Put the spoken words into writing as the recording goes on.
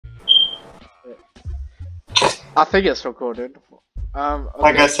I think it's recorded. Okay.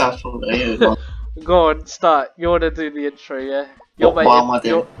 I guess that's what it is. Go on, start. You wanna do the intro, yeah? You're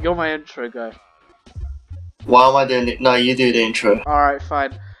my intro guy. Why am I doing it? No, you do the intro. Alright,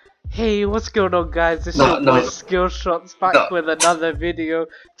 fine. Hey, what's going on, guys? It's your boy Skillz back with another video.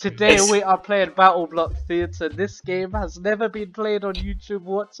 Today we are playing Battleblock Theatre. This game has never been played on YouTube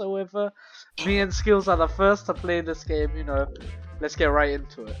whatsoever. Me and Skillz are the first to play this game, you know. Let's get right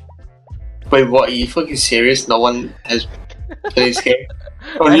into it. Wait, what? Are you fucking serious? No one has played this game?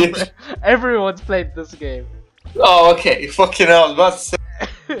 Everyone's played this game. Oh, okay. Fucking hell, I was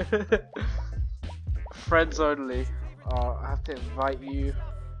about to say. Friends only. I have to invite you.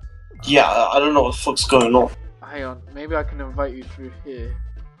 Yeah, I don't know what the fuck's going on. Hang on, maybe I can invite you through here.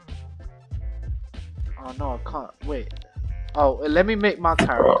 Oh no, I can't. Wait. Oh, let me make my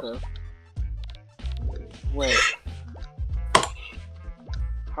character. Wait.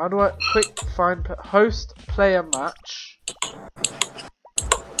 How do I quick find host player match?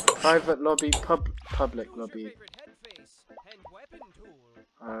 Private lobby, public lobby.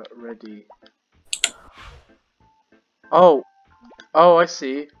 Ready. Oh, I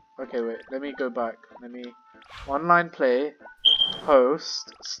see. Okay, wait. Let me go back. Let me online play,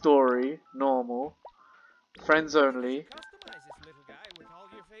 host, story, normal, friends only.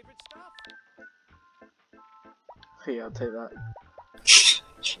 Yeah, I'll take that.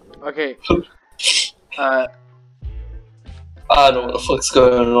 Okay. I don't know what the fuck's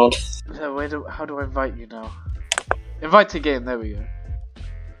going on. How do I invite you now? Invite to game. There we go.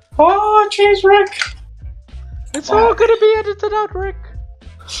 Oh, jeez, Rick. It's all gonna be edited out, Rick.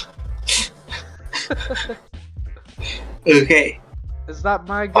 Okay. Is that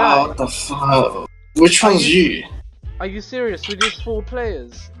my guy? Oh, what the fuck? Which one's you? Are you serious? We just 4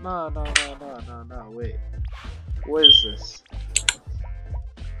 players? No, wait. What is this?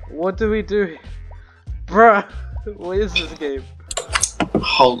 What do we do? Bruh, what is this game?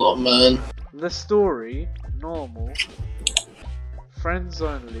 Hold on, man. The story, normal, friends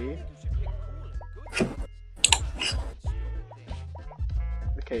only.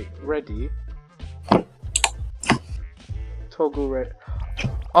 Okay, ready. Toggle red.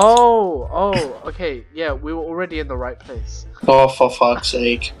 Oh, okay, yeah, we were already in the right place. Oh, for fuck's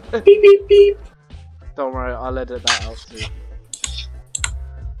sake. Beep, beep, beep. Don't worry, I'll edit that out too.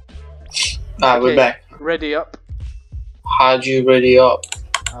 Alright, okay, we're back. Ready up. How'd you ready up?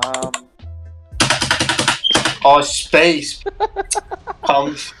 Oh, space.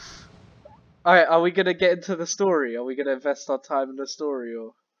 Alright, are we gonna get into the story? Are we gonna invest our time in the story,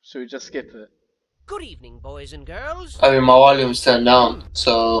 or should we just skip it? Good evening, boys and girls. I mean, my volume's turned down,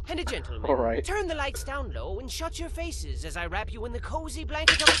 so... And a gentleman, alright. Turn the lights down low and shut your faces as I wrap you in the cozy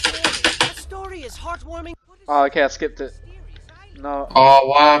blanket of a story. The story is heartwarming. Oh, okay, I skipped it. No. Oh,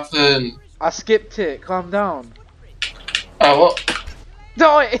 what happened? I skipped it. Calm down. What?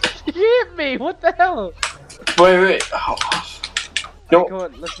 No, it hit me. What the hell? Wait. Oh. Yo. Come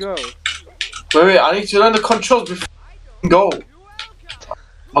on, let's go. Wait, I need to learn the controls before I go.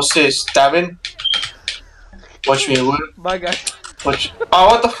 What's this? Dabbing? Watch me, what? My guy. Watch. Oh,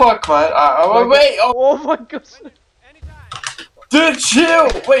 what the fuck, man? Wait. Oh my gosh. Dude, chill.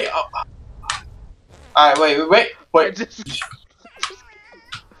 Wait. Alright, wait.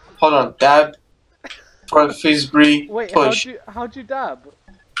 Hold on. Dab. Front frisbee. Wait, push. how'd you dab?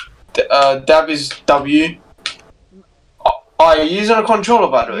 Dab is W. Oh, you're using a controller,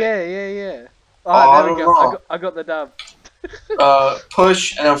 by the way? Yeah. Alright, there we go. I got the dab.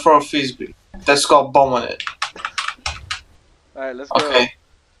 Push and then throw a frisbee. That's got a bomb on it. Alright, let's go. Okay.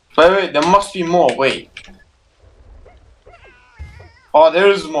 Wait, there must be more. Wait. Oh, there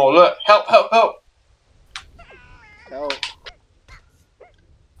is more. Look. Help. Help.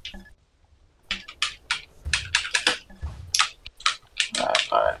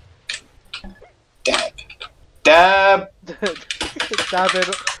 Alright. Dab. Dab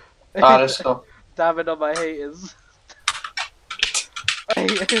it. Let's go. Dab it on my haters.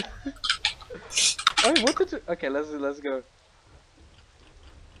 Wait, what did you... Okay, let's go.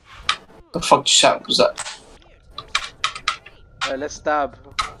 The fuck shot was that? Alright, let's stab.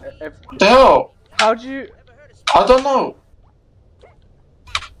 What the hell? How'd you... I don't know.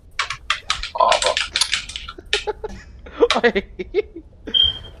 Oh,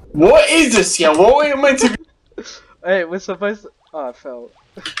 what is this? Yeah, what were you meant to be? Hey, we're supposed to... Oh, I fell.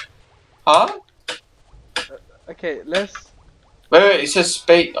 Huh? Okay, let's... Wait, it says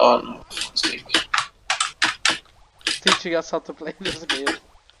spade on. Teaching us how to play this game.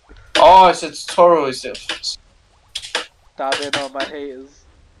 Oh, it's a tutorial, is it? Dabbing on my haters.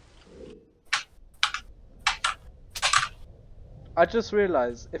 I just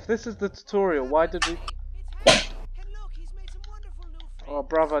realized, if this is the tutorial, why did we... Oh,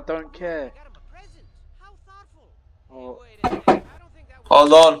 brother, don't care. Oh.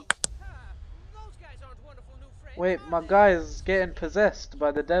 Hold on. Wait, my guy is getting possessed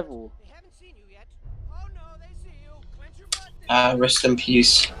by the devil. Rest in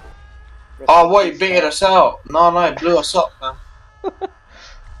peace. Oh, what, he baited us out. No, he blew us up, man.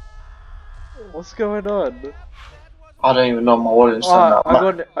 What's going on? I don't even know my wallet's done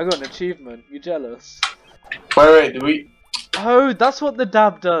that. I got an achievement. You jealous? Wait, do we? Oh, that's what the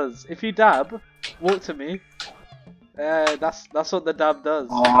dab does. If you dab, walk to me. That's what the dab does.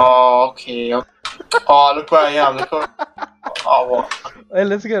 Oh, okay. Oh, look where I am. Look where... Oh, what? Hey,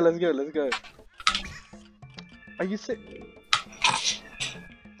 let's go. Are you sick?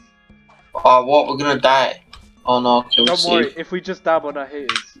 Oh, what? We're gonna die. Oh no, okay, don't worry, if we just dab on our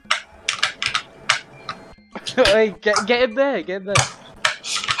haters. Hey, get in there,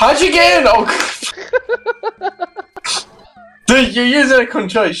 How'd you get in? Oh, dude, you're using a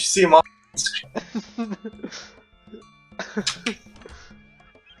control, you should see my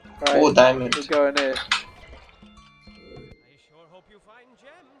right, oh, diamond. We're going here.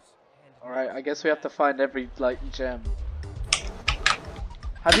 Alright, I guess we have to find every, like, gem.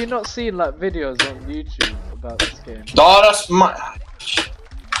 Have you not seen, like, videos on YouTube about this game? Oh, that's my...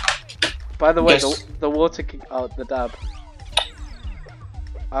 By the way, yes. the water kick out the dab.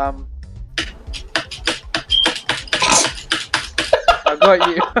 I got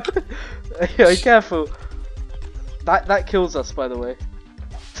you. Yo, careful. That kills us, by the way.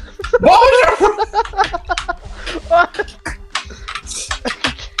 What?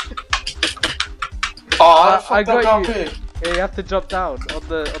 Oh, I got you. Here. Yeah, you have to jump down on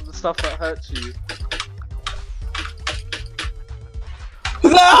the stuff that hurts you.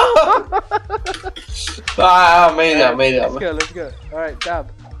 No! I made it. Let's go. Alright,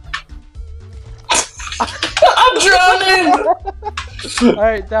 dab. I'm drowning!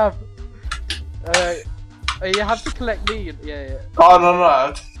 Alright, dab. Alright. You have to collect me. Yeah. Oh,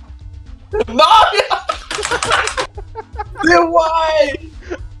 no. No! Why?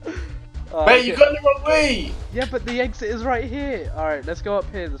 Wait, you got the wrong way! Yeah, but the exit is right here. Alright, let's go up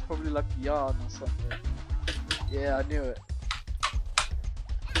here. There's probably like a yarn or something. Yeah, I knew it.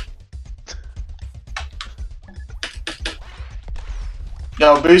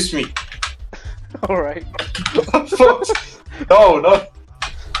 Yo, boost me. Alright. No.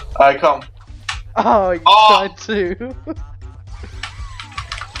 Alright, come. Oh, you tried to.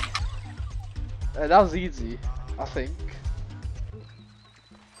 That was easy, I think.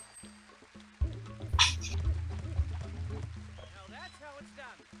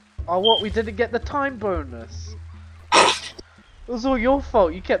 Oh, what? We didn't get the time bonus. It was all your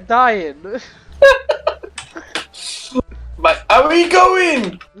fault. You kept dying. But are we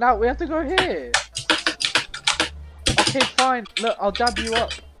going? No, we have to go here. Okay, fine. Look, I'll dab you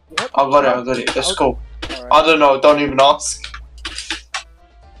up. What? I got it. Let's go. Right. I don't know. Don't even ask.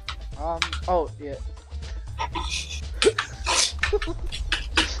 Oh, yeah.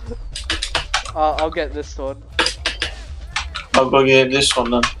 I'll get this one. I'll go get this one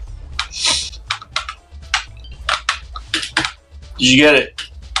then. Did you get it?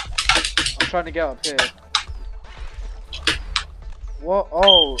 I'm trying to get up here. What?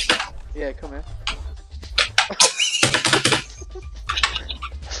 Oh, yeah, come here.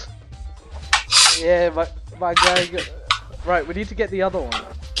 Yeah, my guy got... Right, we need to get the other one.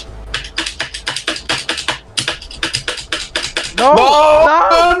 No!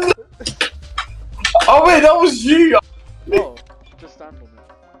 No! Oh wait, that was you! Oh, just stand on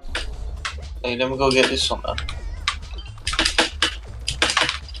it. Hey, let me go get this one then.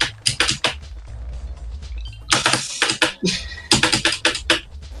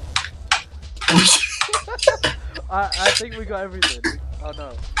 I think we got everything. Oh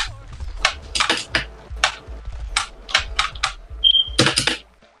no.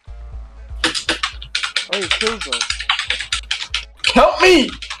 Oh, it kills us. Help me!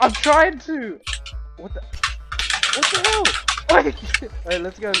 I'm trying to! What the hell? Wait! Wait,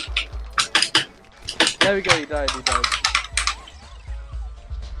 let's go. There we go, he died.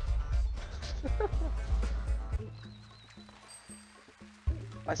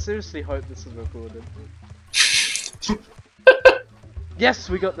 I seriously hope this is recorded. Yes,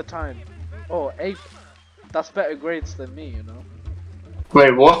 we got the time. Oh, 8. That's better grades than me, you know.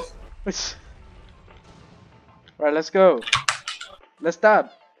 Wait, what? Right, let's go. Let's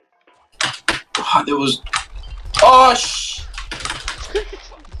dab. Oh, there was... Oh, shh!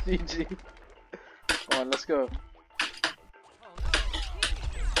 GG. Come on, let's go.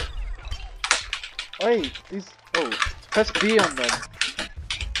 Wait, these... Oh, press B on them.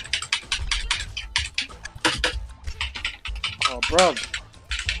 Oh, bruv.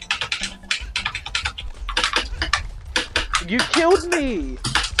 You killed me!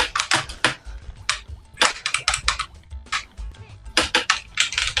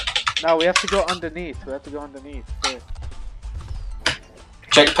 Now we have to go underneath. We have to go underneath. Here.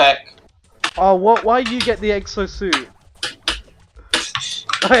 Jetpack. Oh, what? Why you get the exosuit?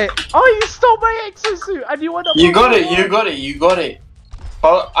 Wait. Oh, you stole my exosuit, and you went up. You got it. You got it. You got it.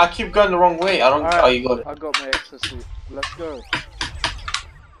 But I keep going the wrong way. I don't. Right, oh, you got it. I got my exosuit. Let's go.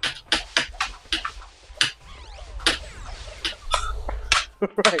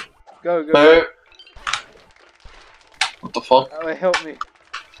 Right. Go. No. What the fuck? Oh, wait, help me.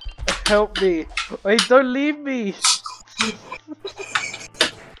 Help me. Wait, don't leave me.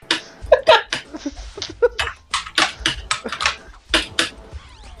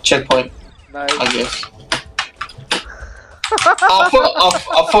 Checkpoint. Nice. I guess. I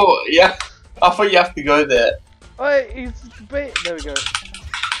thought, yeah. I thought you have to go there. Wait, he's bait. There we go.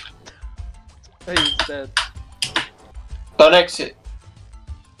 He's dead. Don't exit.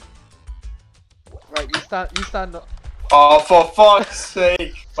 Right, you stand up. Oh, for fuck's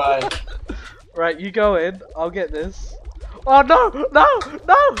sake. Fine. Right, you go in. I'll get this. Oh no! No!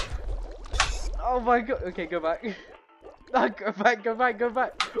 Oh my god. Okay, go back. No, go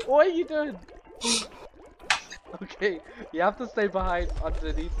back. What are you doing? Okay, you have to stay behind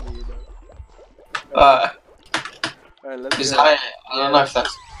underneath me, you know. Alright, let's go. I don't know if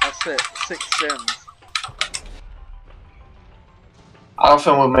that's it. 6 gems. I don't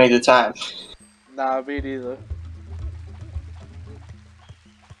think we made the time. Nah, me neither.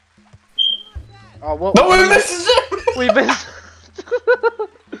 Oh, what? No, we missed it! We missed.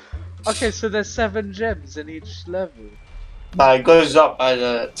 Okay, so there's 7 gems in each level. Nah, it goes up by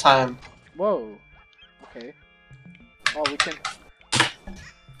the time. Whoa. Okay. Oh,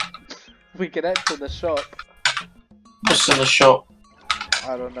 we can enter the shop. What's in the shop?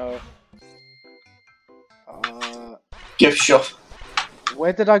 I don't know. Gift shop.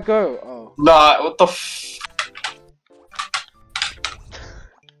 Where did I go? Oh. Nah, what the f...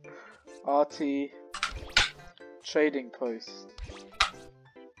 RT trading post.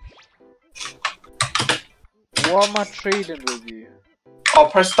 What am I trading with you? Oh,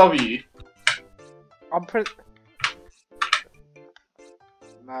 press W. I'm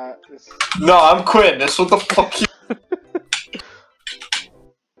Nah, it's... No, I'm quitting this. What the fuck you...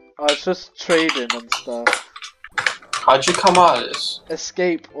 Oh, it's just trading and stuff. How'd you come out of this?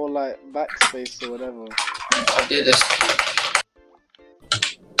 Escape or like backspace or whatever. I did this.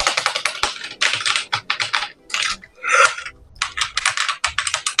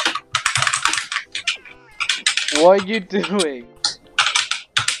 What are you doing?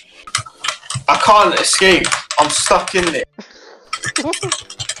 I can't escape. I'm stuck in it.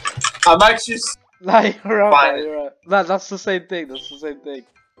 I'm actually... Nah, you're right, you're right. Nah, that's the same thing,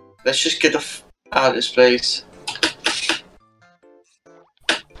 Let's just get the f out of this place.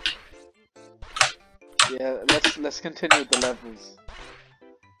 Yeah, let's continue with the levels.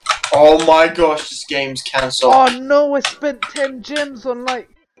 Oh my gosh, this game's cancelled. Oh no, I spent 10 gems on like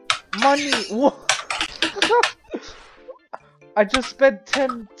money. What? I just spent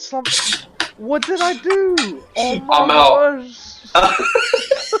 10 something. What did I do? Oh my I'm out. gosh.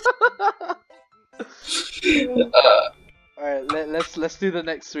 Alright, let's do the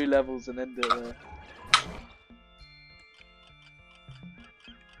next 3 levels and end it there.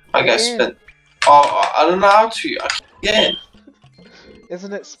 I guess spent. Oh, I don't know how to. Again.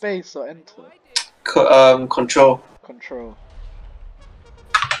 Isn't it space or enter? Control. Control.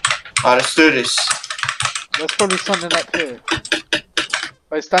 Alright, let's do this. There's probably something up here.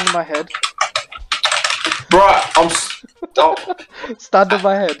 Wait, stand on my head. Bruh, I'm stand on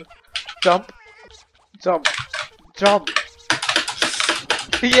my head. Jump. Jump. Jump.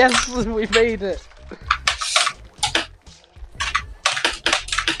 Yes, we made it.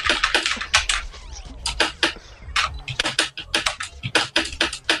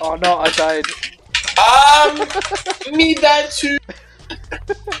 Oh no, I died. Me died too.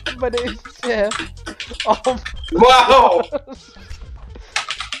 But it's yeah. Oh. Wow.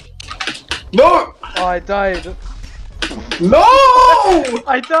 No. Oh, I died. No.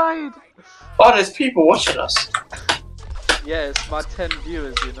 I died. Oh, there's people watching us. Yeah, it's my 10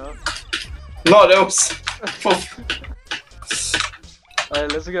 viewers, you know. No, there was.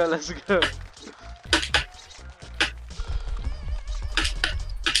 Alright, let's go, let's go.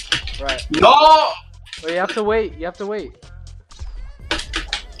 Right. No! Oh, you have to wait, you have to wait.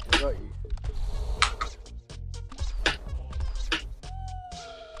 I got you.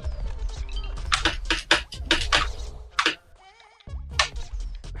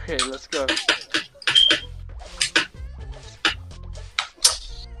 Okay, let's go.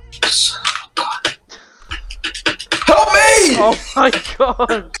 Help me! Oh my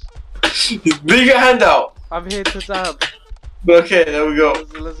god! Leave your hand out. I'm here to dab. Okay, there we go.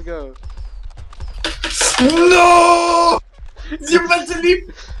 Let's go. No! You meant to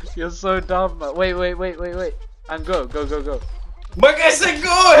leave. You're so dumb, man. Wait. And go. My guy said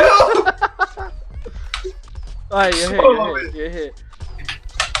go! Alright, you're here.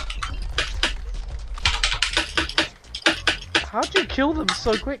 How'd you kill them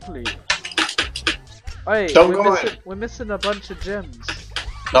so quickly? Hey, we're missing a bunch of gems.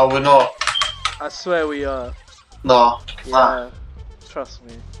 No, we're not. I swear we are. No. Yeah, Nah. trust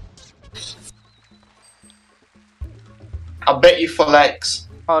me. I bet you for legs.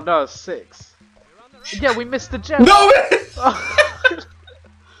 Oh no, 6. Yeah, we missed the gem. No!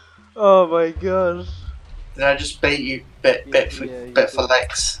 Oh my gosh. Did I just bait you? Bet for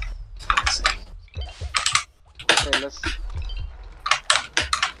legs. Okay, let's.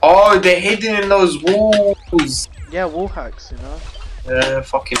 Oh, they're hidden in those walls. Yeah, wall hacks, you know. Yeah,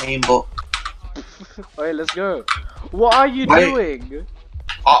 fucking aimbot. Alright, let's go. What are you doing?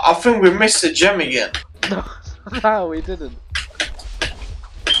 I think we missed the gem again. No, we didn't.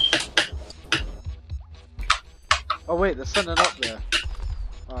 Oh wait, there's something up there.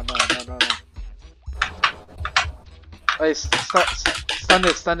 Oh no. Hey, stand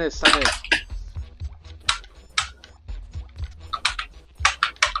here.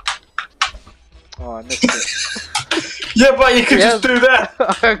 Oh, I missed it. Yeah, but you could just do that.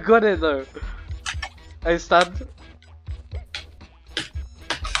 I got it though. Hey, stand.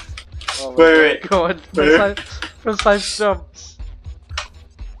 Oh, wait. Go on. Precise jumps.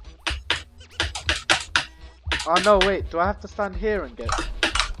 Oh no, wait. Do I have to stand here and get?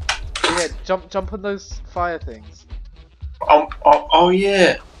 Yeah, jump on those fire things. Oh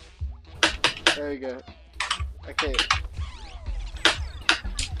yeah. There we go. Okay.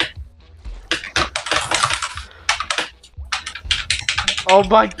 Oh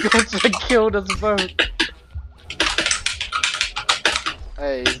my god, they killed us both!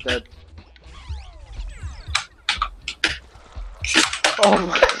 Hey, he's dead. Oh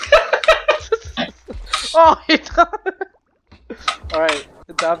my oh, he died! Alright,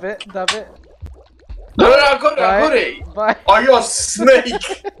 dab it. No, I got it! Bye. Oh, you're a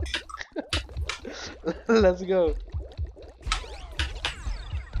snake! Let's go.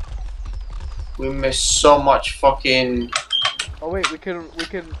 We missed so much fucking... Oh wait, we can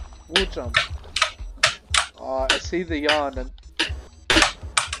wall jump. Oh, I see the yarn and...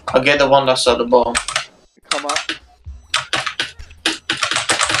 I'll get the one that's at the bottom. Come up.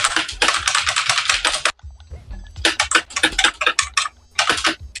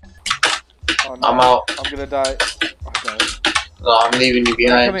 Oh, no. I'm out. I'm gonna die. Oh, no. No, I'm leaving you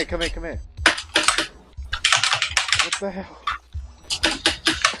behind. Come here. What the hell?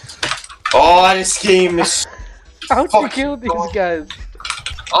 Oh, this game is... How'd you kill these guys?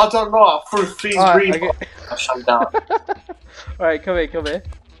 I don't know, I threw freeze green. Okay. I shut down. Alright, come here.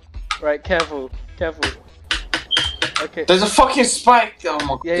 Right, careful. Okay. There's a fucking spike. Oh my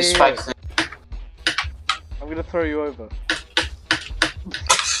god, the spike thing. I'm gonna throw you over.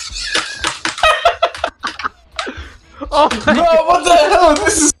 Oh my god. What the hell?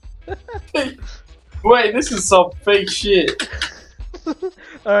 This is... Wait, this is some fake shit.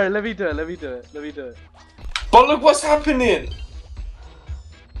 Alright, let me do it. But look what's happening.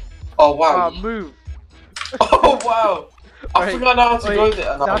 Oh wow. Move. Oh wow. I think I know how to go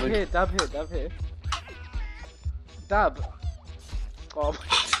there. No, dab here. Dab. Oh my.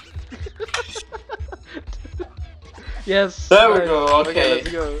 Yes. There we go, okay.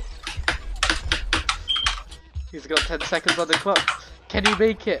 Let's go. He's got 10 seconds on the clock. Can he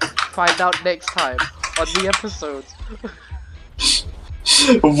make it? Find out next time on the episode.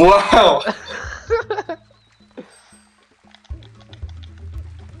 Wow.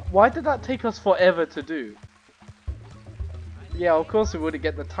 Why did that take us forever to do? Yeah, of course we wouldn't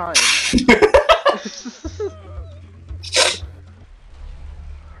get the time.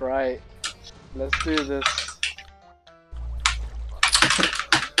 Right, let's do this.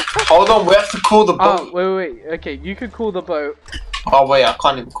 Hold on, we have to call the boat. Oh, wait. Okay, you can call the boat. Oh wait, I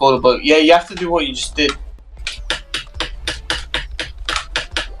can't even call the boat. Yeah, you have to do what you just did.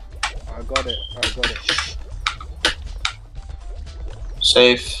 I got it.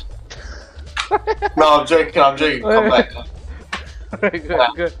 Safe. No, I'm joking. Come back. Alright,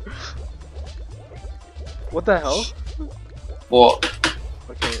 good. What the hell? What?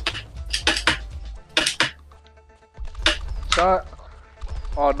 Okay. Shot.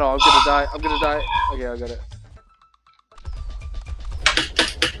 Oh no, I'm gonna die. Okay, I got it.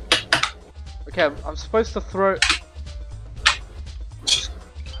 Okay, I'm supposed to throw...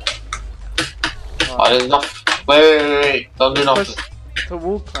 Oh, there's enough. Wait. Don't do nothing. Push to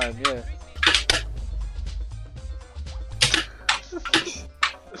wall climb, yeah.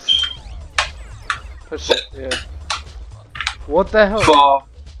 Push it, yeah. What the hell? For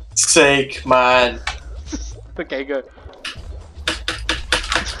sake, man. Okay, go.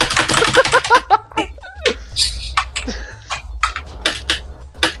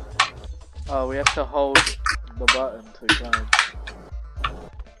 Oh, we have to hold the button to climb.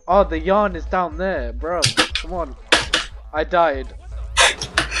 Oh, the yarn is down there, bro. Come on. I died.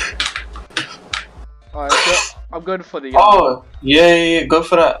 Alright, I'm going for the yarn. Oh, yeah, go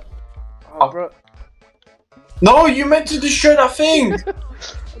for that. Oh, bro. No, you meant to destroy that thing.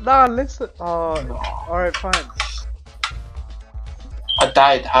 Nah, listen. Oh, alright, fine. I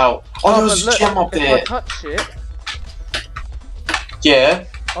died. How? Oh, there was a gem up there. If I touch it. Yeah.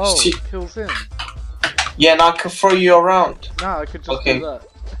 Oh, it kills him. Yeah, and I can throw you around. Nah, I could just do that.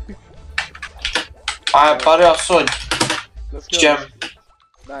 Alright, buddy, I saw it. Let's go. Gem.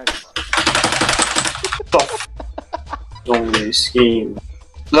 Nice. Don't really scheme.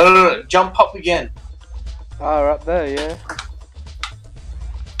 No, jump up again. Ah, right there, yeah.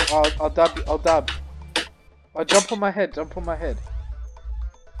 I'll dab. I'll jump on my head.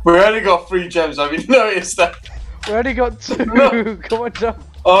 We only got 3 gems. Have you noticed that? We already got 2. No. Come on, jump.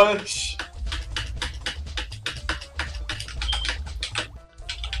 Oh,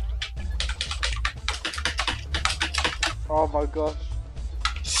 Oh my gosh.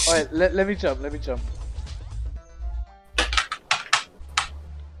 Alright, let me jump.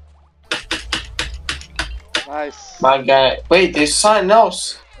 Nice. my guy. Wait, there's something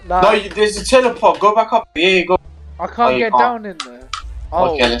else. Nah, No, there's a teleport. Go back up. Yeah, go. I can't get down in there.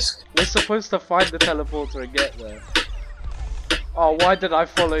 Oh, Okay, let's. we're supposed to find the teleporter and get there. Oh, why did I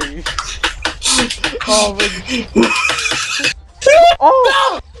follow you? Oh my god.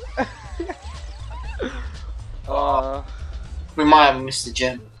 Oh! We might have missed the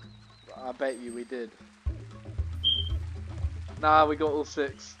gem. I bet you we did. Nah, we got all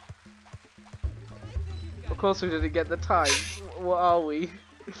 6. Of course we didn't get the time. What are we?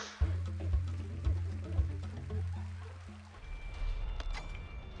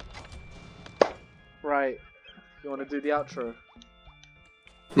 Right. You wanna do the outro?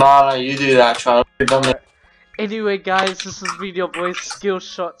 No, you do that, try. Right. Anyway guys, this has been your boy Skillz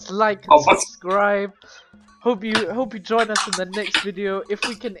Shots. Like and subscribe. Hope you join us in the next video. If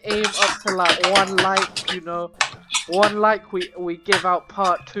we can aim up to like 1 like, you know, 1 like we give out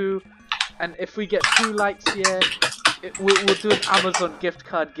part 2, and if we get 2 likes here, we'll do an Amazon gift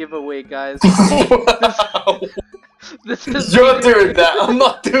card giveaway, guys. You're doing that. I'm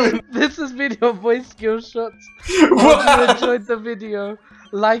not doing. This has been your boy Skillz Shots. Hope you enjoyed the video.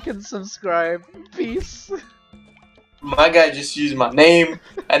 Like and subscribe. Peace. My guy just used my name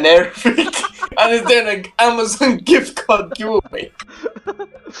and everything, and is there an Amazon gift card giveaway?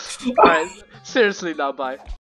 Alright, seriously now, bye.